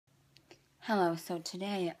Hello, so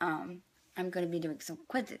today, I'm going to be doing some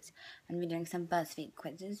quizzes. I'm going to be doing some BuzzFeed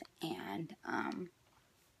quizzes, and,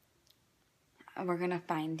 we're going to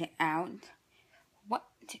find out what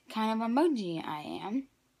kind of emoji I am,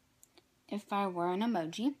 if I were an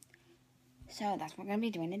emoji. So, that's what we're going to be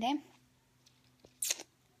doing today.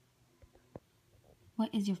 What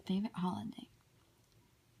is your favorite holiday?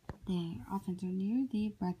 They often are New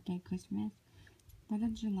Year's, birthday, Christmas, 4th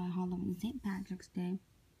of July, Halloween, St. Patrick's Day,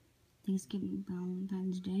 Thanksgiving,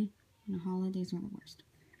 Valentine's Day, and the holidays are the worst.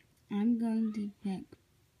 I'm going to pick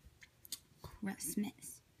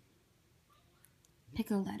Christmas. Pick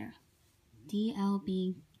a letter.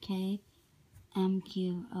 DLBKMQOVT.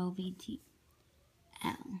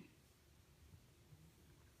 L.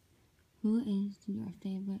 Who is your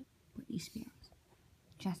favorite Britney Spears?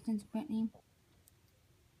 Justin's Britney,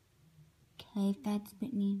 K-Fed's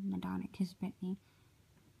Britney, Madonna Kiss Britney,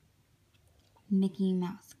 Mickey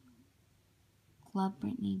Mouse Club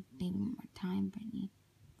Britney, Baby One More Time Britney,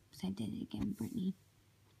 Oops, I Did It Again Britney,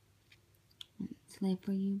 Slave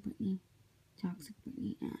For You Britney, Toxic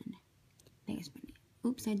Britney, and Vegas Britney.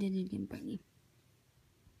 Oops, I Did It Again Britney.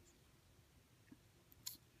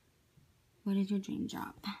 What is your dream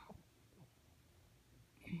job?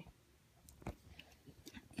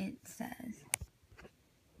 It says,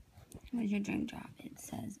 what is your dream job? It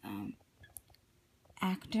says,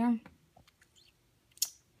 actor,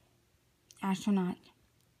 astronaut,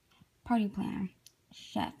 party planner,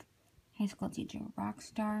 chef, high school teacher, rock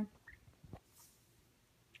star,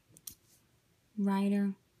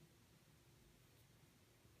 writer,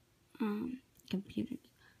 computers.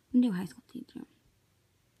 New high school teacher.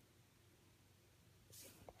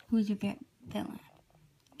 Who is your favorite villain?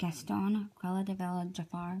 Gaston, Cruella de Vil,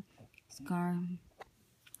 Jafar, Scar,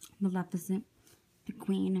 Maleficent, the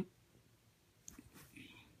Queen.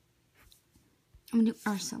 I'm gonna do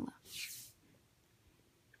Ursula.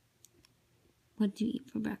 What do you eat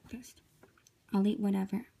for breakfast? I'll eat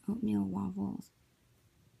whatever. Oatmeal, waffles.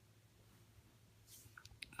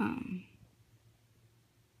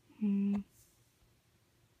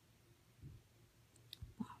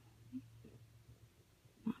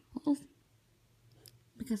 Waffles.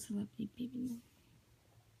 Because I love baby.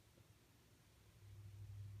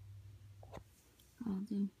 I'll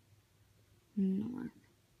do North.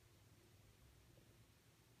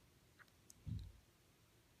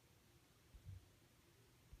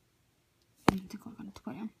 I need to click on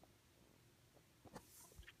Twitter.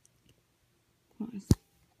 North.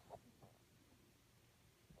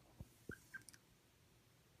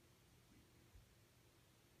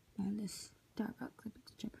 And this Starbucks, clip it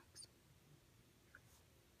to Starbucks.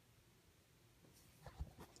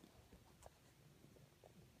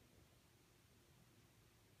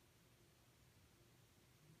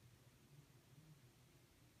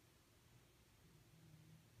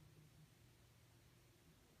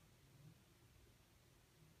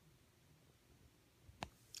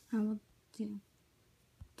 I will do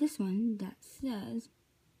this one that says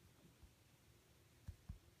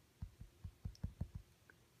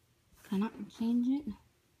cannot change it.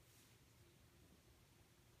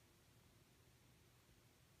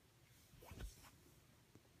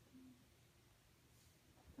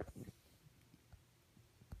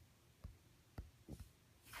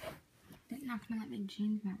 They're not gonna let me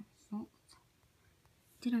change my results.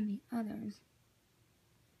 Did on the others.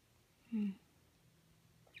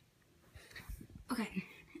 Okay,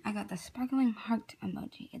 I got the sparkling heart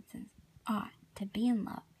emoji. It says, to be in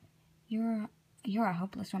love. You're a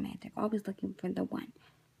hopeless romantic, always looking for the one.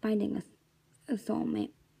 Finding a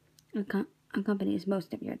soulmate accompanies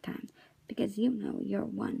most of your time because you know your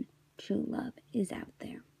one true love is out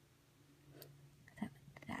there.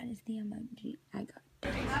 That is the emoji I got.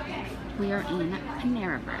 We are in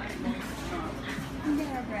Panera Bread.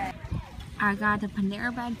 Panera Bread. I got the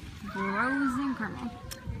Panera Bread frozen caramel.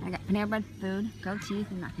 I got Panera Bread food, goat cheese,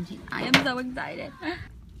 and mac and cheese. I am so excited.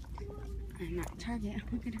 I'm at Target.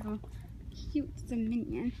 Look at how cute the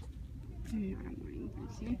minion. I'm not a morning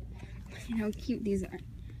person. Look at how cute these are.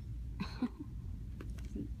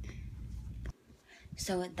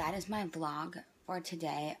 So that is my vlog for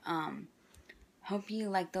today. Hope you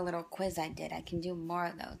like the little quiz I did. I can do more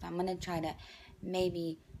of those. I'm gonna try to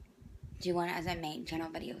maybe do one as a main channel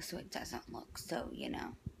video so it doesn't look so,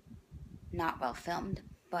 not well filmed.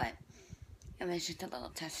 But it was just a little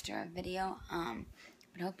tester video.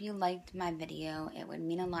 But hope you liked my video. It would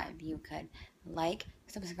mean a lot if you could like,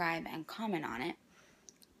 subscribe, and comment on it.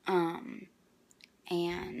 And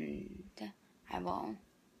I will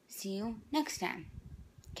see you next time.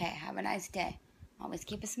 Okay, have a nice day. Always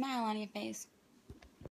keep a smile on your face.